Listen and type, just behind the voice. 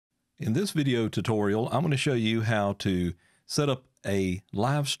In this video tutorial, I'm going to show you how to set up a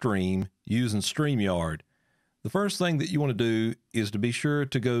live stream using Streamyard. The first thing that you want to do is to be sure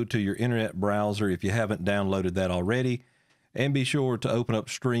to go to your internet browser if you haven't downloaded that already, and be sure to open up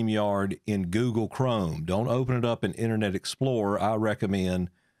Streamyard in Google Chrome. Don't open it up in Internet Explorer. I recommend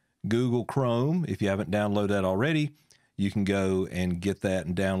Google Chrome. If you haven't downloaded that already, you can go and get that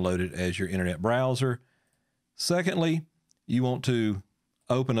and download it as your internet browser. Secondly, you want to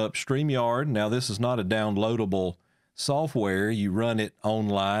open up Streamyard. Now, this is not a downloadable software. You run it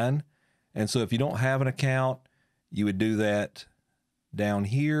online. And so if you don't have an account, you would do that down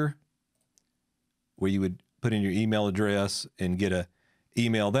here where you would put in your email address and get an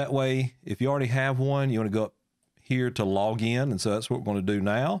email that way. If you already have one, you want to go up here to log in. And so that's what we're going to do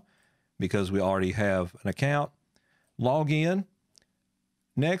now because we already have an account. Log in.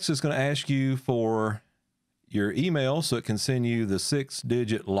 Next, it's going to ask you for your email so it can send you the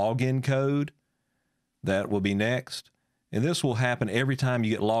 6-digit login code. That will be next. And this will happen every time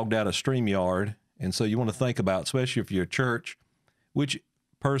you get logged out of Streamyard. And so you want to think about, especially if you're a church, which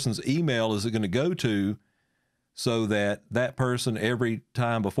person's email is it going to go to so that that person every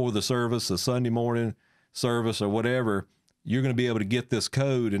time before the service, a Sunday morning service or whatever, you're going to be able to get this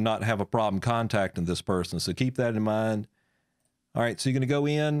code and not have a problem contacting this person. So keep that in mind. All right, so you're going to go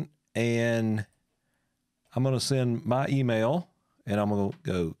in and I'm going to send my email and I'm going to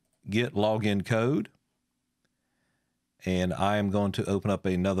go get login code. And I am going to open up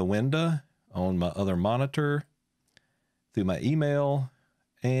another window on my other monitor through my email.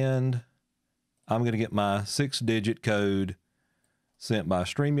 And I'm going to get my 6-digit code sent by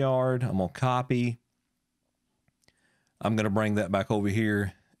Streamyard. I'm going to copy. I'm going to bring that back over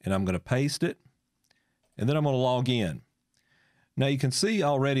here and I'm going to paste it. And then I'm going to log in. Now you can see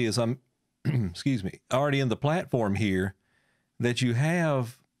already as I'm excuse me, already in the platform here that you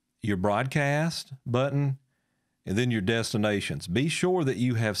have your broadcast button and then your destinations. Be sure that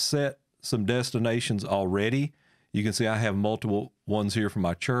you have set some destinations already. You can see I have multiple ones here for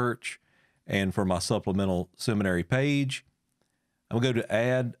my church and for my supplemental seminary page. I'm going to go to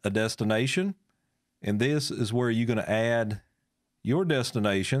add a destination. And this is where you're going to add your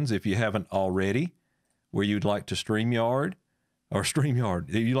destinations if you haven't already, where you'd like to Streamyard. Or Streamyard,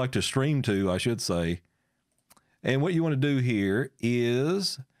 you like to stream to, I should say. And what you want to do here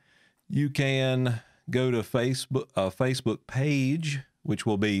is you can go to Facebook page, which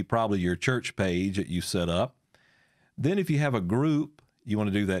will be probably your church page that you set up. Then if you have a group, you want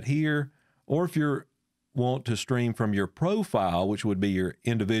to do that here. Or if you want to stream from your profile, which would be your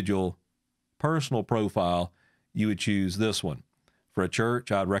individual personal profile, you would choose this one. For a church,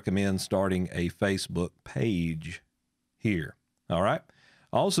 I'd recommend starting a Facebook page here. All right.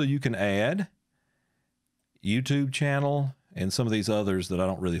 Also, you can add YouTube channel and some of these others that I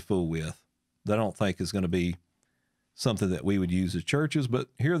don't really fool with, that I don't think is going to be something that we would use as churches, but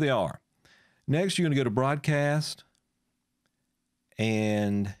here they are. Next, you're going to go to broadcast.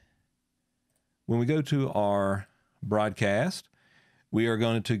 And when we go to our broadcast, we are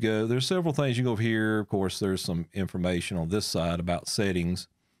going to go, there's several things. You go over here. Of course, there's some information on this side about settings,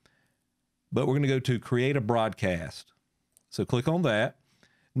 but we're going to go to create a broadcast. So click on that.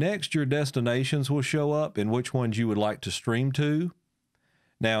 Next, your destinations will show up and which ones you would like to stream to.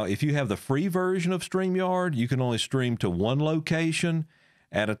 Now, if you have the free version of Streamyard, you can only stream to one location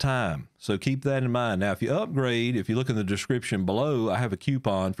at a time. So keep that in mind. Now, if you upgrade, if you look in the description below, I have a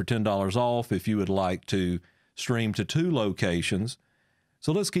coupon for $10 off if you would like to stream to 2 locations.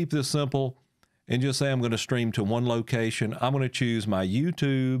 So let's keep this simple and just say I'm going to stream to one location. I'm going to choose my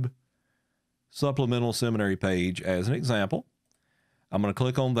YouTube supplemental seminary page as an example. I'm going to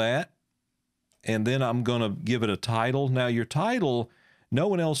click on that and then I'm going to give it a title. Now your title, no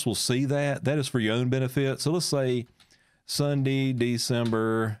one else will see that. That is for your own benefit. So let's say Sunday,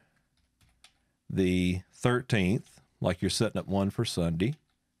 December the 13th, like you're setting up one for Sunday.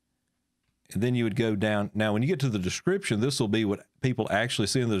 And then you would go down. Now, when you get to the description, this will be what people actually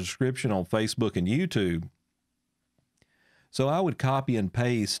see in the description on Facebook and YouTube. So I would copy and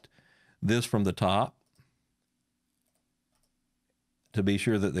paste this from the top to be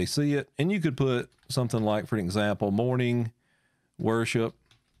sure that they see it. And you could put something like, for example, morning worship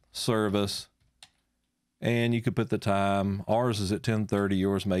service. And you could put the time. Ours is at 10:30.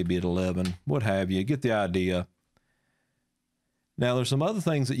 Yours may be at 11. What have you. Get the idea. Now, there's some other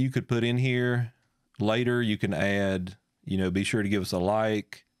things that you could put in here. Later, you can add, be sure to give us a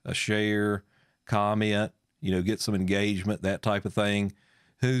like, a share, comment, get some engagement, that type of thing.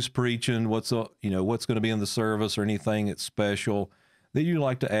 Who's preaching, what's going to be in the service or anything that's special that you'd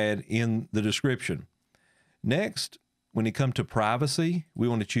like to add in the description. Next, When it comes to privacy, we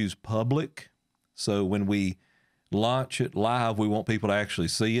want to choose public. So when we launch it live, we want people to actually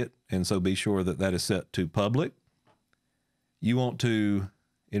see it. And so be sure that that is set to public. You want to,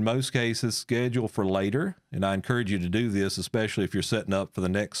 in most cases, schedule for later. And I encourage you to do this, especially if you're setting up for the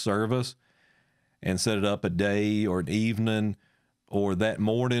next service, and set it up a day or an evening or that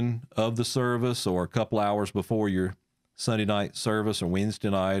morning of the service or a couple hours before your Sunday night service or Wednesday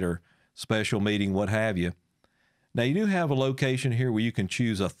night or special meeting, what have you. Now, you do have a location here where you can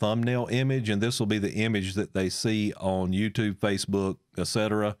choose a thumbnail image, and this will be the image that they see on YouTube, Facebook,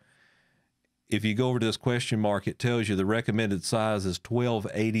 etc. If you go over to this question mark, it tells you the recommended size is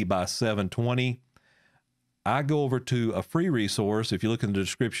 1280 by 720. I go over to a free resource. If you look in the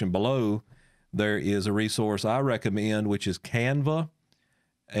description below, there is a resource I recommend, which is Canva.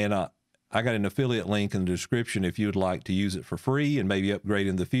 And I got an affiliate link in the description if you would like to use it for free and maybe upgrade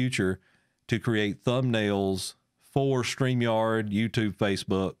in the future to create thumbnails for Streamyard, YouTube,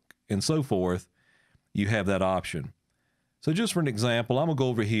 Facebook, and so forth. You have that option. So just for an example, I'm going to go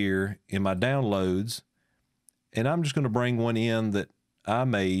over here in my downloads, and I'm just going to bring one in that I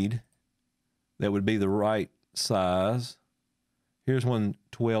made that would be the right size. Here's one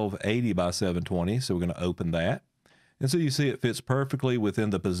 1280 by 720, so we're going to open that. And so you see it fits perfectly within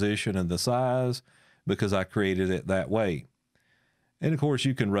the position and the size because I created it that way. And of course,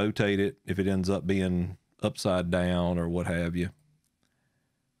 you can rotate it if it ends up being upside down or what have you.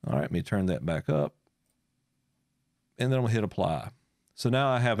 All right, let me turn that back up. And then I'm going to hit apply. So now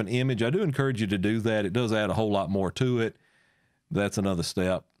I have an image. I do encourage you to do that. It does add a whole lot more to it. That's another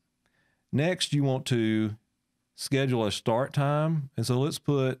step. Next, you want to schedule a start time. And so let's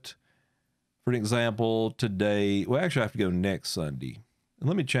put, for an example, today. Well, actually, I have to go next Sunday. And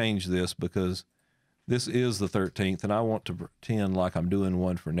let me change this because this is the 13th, and I want to pretend like I'm doing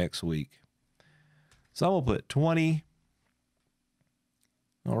one for next week. So I'm going to put 20.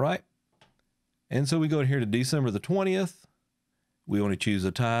 All right. And so we go in here to December the 20th. We want to choose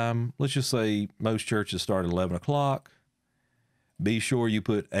a time. Let's just say most churches start at 11 o'clock. Be sure you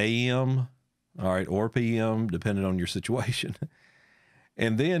put AM, all right, or PM, depending on your situation.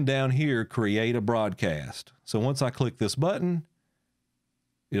 And then down here, create a broadcast. So once I click this button,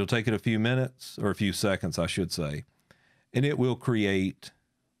 it'll take it a few minutes, or a few seconds, I should say, and it will create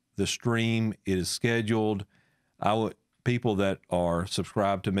the stream. It is scheduled. People that are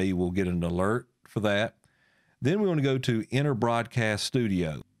subscribed to me will get an alert for that. Then we want to go to Enter Broadcast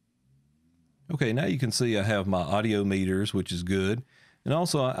Studio. Okay, now you can see I have my audio meters, which is good. And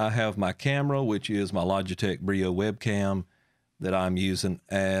also I have my camera, which is my Logitech Brio webcam that I'm using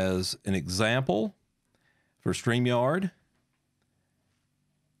as an example for Streamyard.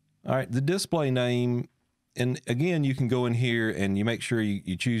 All right, the display name, and again, you can go in here and you make sure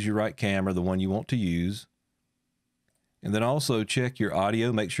you choose your right camera, the one you want to use. And then also check your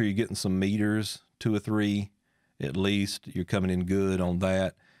audio, make sure you're getting some meters, 2 or 3 at least. You're coming in good on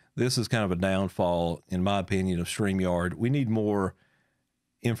that. This is kind of a downfall, in my opinion, of Streamyard. We need more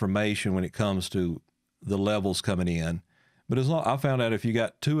information when it comes to the levels coming in. But as long, I found out if you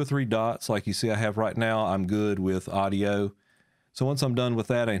got 2 or 3 dots, like you see I have right now, I'm good with audio. So once I'm done with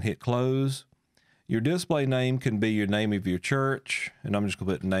that, I can hit close. Your display name can be your name of your church, and I'm just going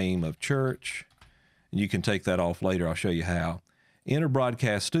to put name of church. And you can take that off later. I'll show you how. Enter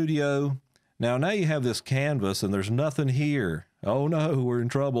Broadcast Studio. Now you have this canvas, and there's nothing here. Oh no, we're in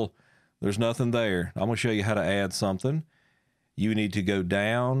trouble. There's nothing there. I'm going to show you how to add something. You need to go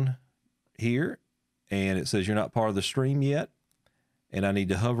down here, and it says you're not part of the stream yet. And I need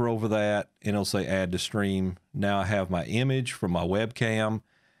to hover over that, and it'll say add to stream. Now I have my image from my webcam,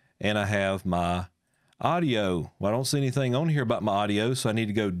 and I have my audio. Well, I don't see anything on here about my audio, so I need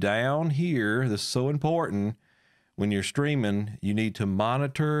to go down here. This is so important. When you're streaming, you need to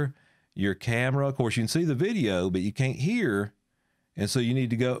monitor your camera. Of course, you can see the video, but you can't hear. And so you need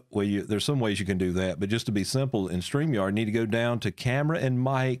to go, well, there's some ways you can do that, but just to be simple in StreamYard, you need to go down to camera and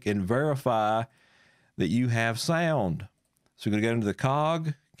mic and verify that you have sound. So you're going to go into the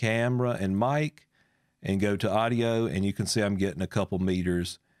cog, camera and mic, and go to audio, and you can see I'm getting a couple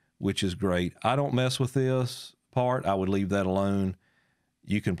meters, which is great. I don't mess with this part. I would leave that alone.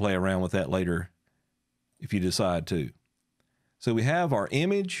 You can play around with that later if you decide to. So we have our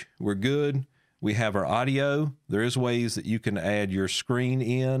image. We're good. We have our audio. There is ways that you can add your screen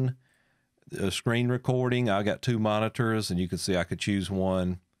in, a screen recording. I got 2 monitors, and you can see I could choose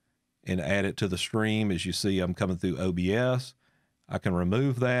one and add it to the stream. As you see, I'm coming through OBS. I can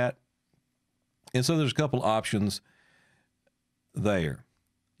remove that. And so there's a couple options there.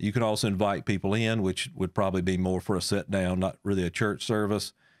 You can also invite people in, which would probably be more for a sit down, not really a church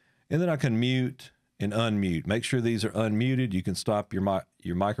service. And then I can mute and unmute. Make sure these are unmuted. You can stop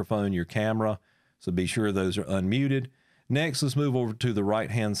your microphone, your camera, so be sure those are unmuted. Next, let's move over to the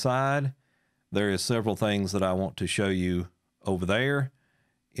right-hand side. There is several things that I want to show you over there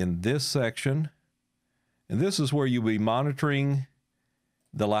in this section. And this is where you'll be monitoring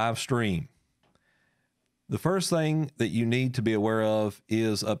the live stream. The first thing that you need to be aware of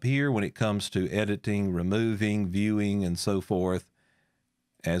is up here when it comes to editing, removing, viewing, and so forth.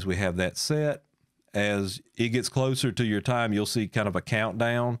 As we have that set, as it gets closer to your time, you'll see kind of a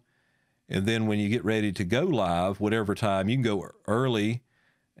countdown. And then when you get ready to go live, whatever time, you can go early,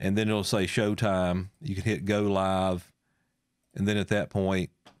 and then it'll say showtime. You can hit go live. And then at that point,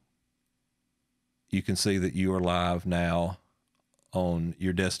 you can see that you are live now on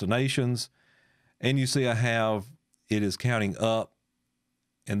your destinations. And you see it is counting up,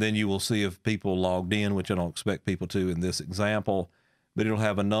 and then you will see if people logged in, which I don't expect people to in this example, but it'll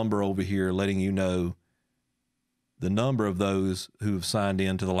have a number over here letting you know the number of those who have signed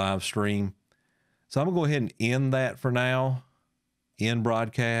in to the live stream. So I'm gonna go ahead and end that for now, end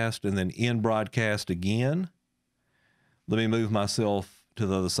broadcast, and then end broadcast again. Let me move myself to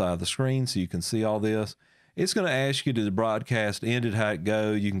the other side of the screen so you can see all this. It's gonna ask you, did the broadcast ended, how'd it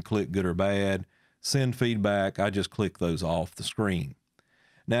go? You can click good or bad. Send feedback. I just click those off the screen.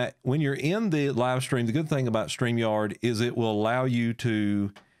 Now, when you're in the live stream, the good thing about Streamyard is it will allow you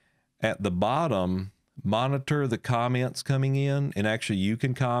to, at the bottom, monitor the comments coming in, and actually you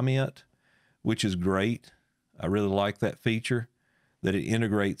can comment, which is great. I really like that feature, that it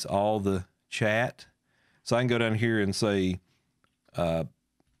integrates all the chat. So I can go down here and say, good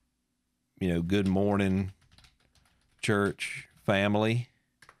morning, church family.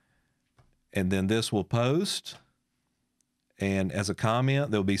 And then this will post, and as a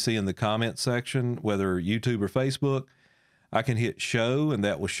comment, they'll be seeing the comment section, whether YouTube or Facebook. I can hit show, and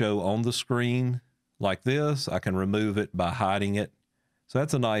that will show on the screen like this. I can remove it by hiding it. So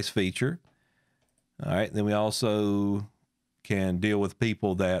that's a nice feature. All right. Then we also can deal with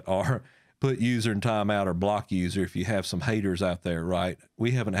people that are put user in timeout or block user. If you have some haters out there, right?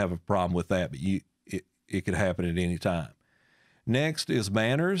 We haven't have a problem with that, but it could happen at any time. Next is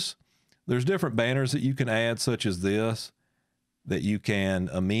banners. There's different banners that you can add, such as this, that you can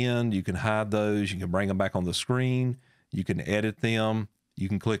amend. You can hide those. You can bring them back on the screen. You can edit them. You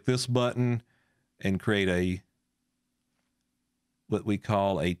can click this button and create what we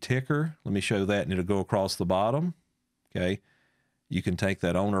call a ticker. Let me show that, and it'll go across the bottom. Okay. You can take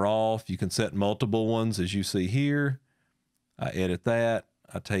that on or off. You can set multiple ones, as you see here. I edit that.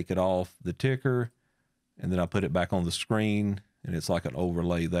 I take it off the ticker, and then I put it back on the screen, and it's like an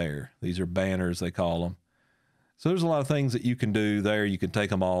overlay there. These are banners, they call them. So there's a lot of things that you can do there. You can take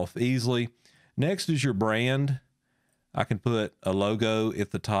them off easily. Next is your brand. I can put a logo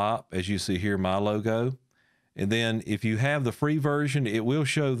at the top, as you see here, my logo. And then if you have the free version, it will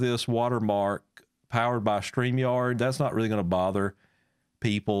show this watermark powered by Streamyard. That's not really going to bother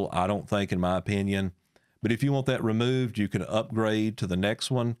people, I don't think, in my opinion. But if you want that removed, you can upgrade to the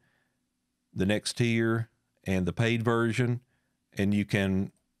next one, the next tier, and the paid version. And you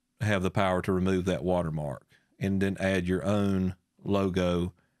can have the power to remove that watermark and then add your own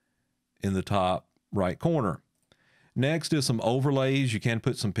logo in the top right corner. Next is some overlays. You can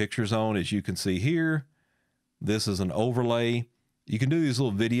put some pictures on, as you can see here. This is an overlay. You can do these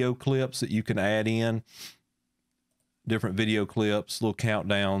little video clips that you can add in, different video clips, little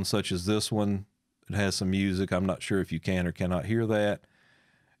countdowns, such as this one. It has some music. I'm not sure if you can or cannot hear that.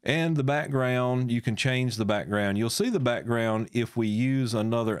 And the background, you can change the background. You'll see the background if we use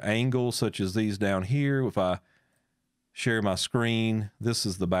another angle, such as these down here. If I share my screen, this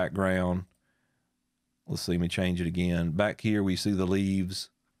is the background. Let's see, let me change it again. Back here, we see the leaves.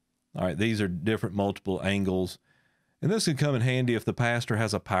 All right, these are different multiple angles. And this can come in handy if the pastor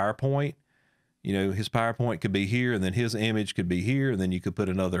has a PowerPoint. You know, his PowerPoint could be here, and then his image could be here, and then you could put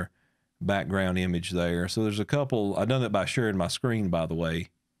another background image there. So there's a couple. I've done that by sharing my screen, by the way.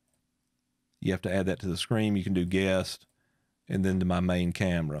 You have to add that to the screen. You can do guest and then to my main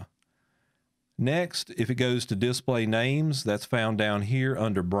camera. Next, if it goes to display names, that's found down here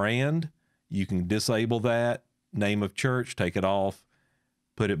under brand. You can disable that. Name of church, take it off,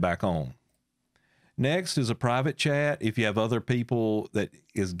 put it back on. Next is a private chat. If you have other people that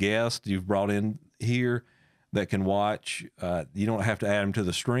is guests you've brought in here that can watch, you don't have to add them to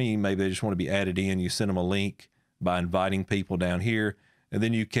the stream. Maybe they just want to be added in. You send them a link by inviting people down here, and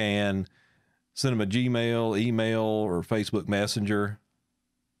then you can send them a Gmail, email, or Facebook Messenger,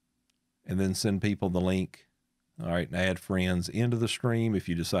 and then send people the link. All right, and add friends into the stream if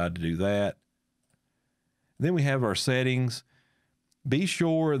you decide to do that. Then we have our settings. Be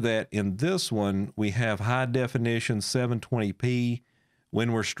sure that in this one, we have high definition 720p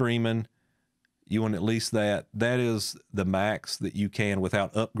when we're streaming. You want at least that. That is the max that you can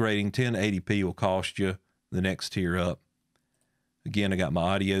without upgrading. 1080p will cost you the next tier up. Again, I got my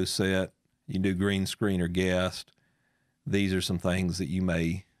audio set. You can do green screen or guest. These are some things that you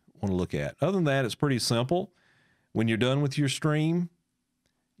may want to look at. Other than that, it's pretty simple. When you're done with your stream,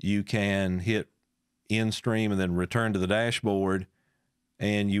 you can hit end stream and then return to the dashboard,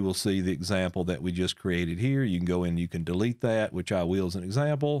 and you will see the example that we just created here. You can go in, you can delete that, which I will as an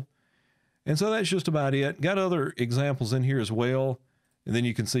example. And so that's just about it. Got other examples in here as well. And then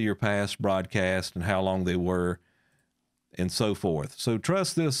you can see your past broadcast and how long they were and so forth. So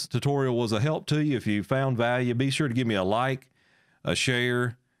trust this tutorial was a help to you. If you found value, be sure to give me a like, a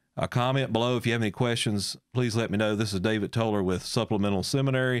share, a comment below. If you have any questions, please let me know. This is David Toller with Supplemental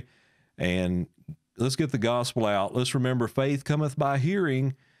Seminary, and let's get the gospel out. Let's remember faith cometh by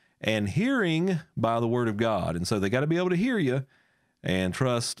hearing, and hearing by the word of God. And so they got to be able to hear you, and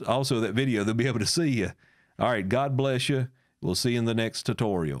trust also that video, they'll be able to see you. All right. God bless you. We'll see you in the next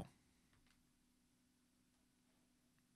tutorial.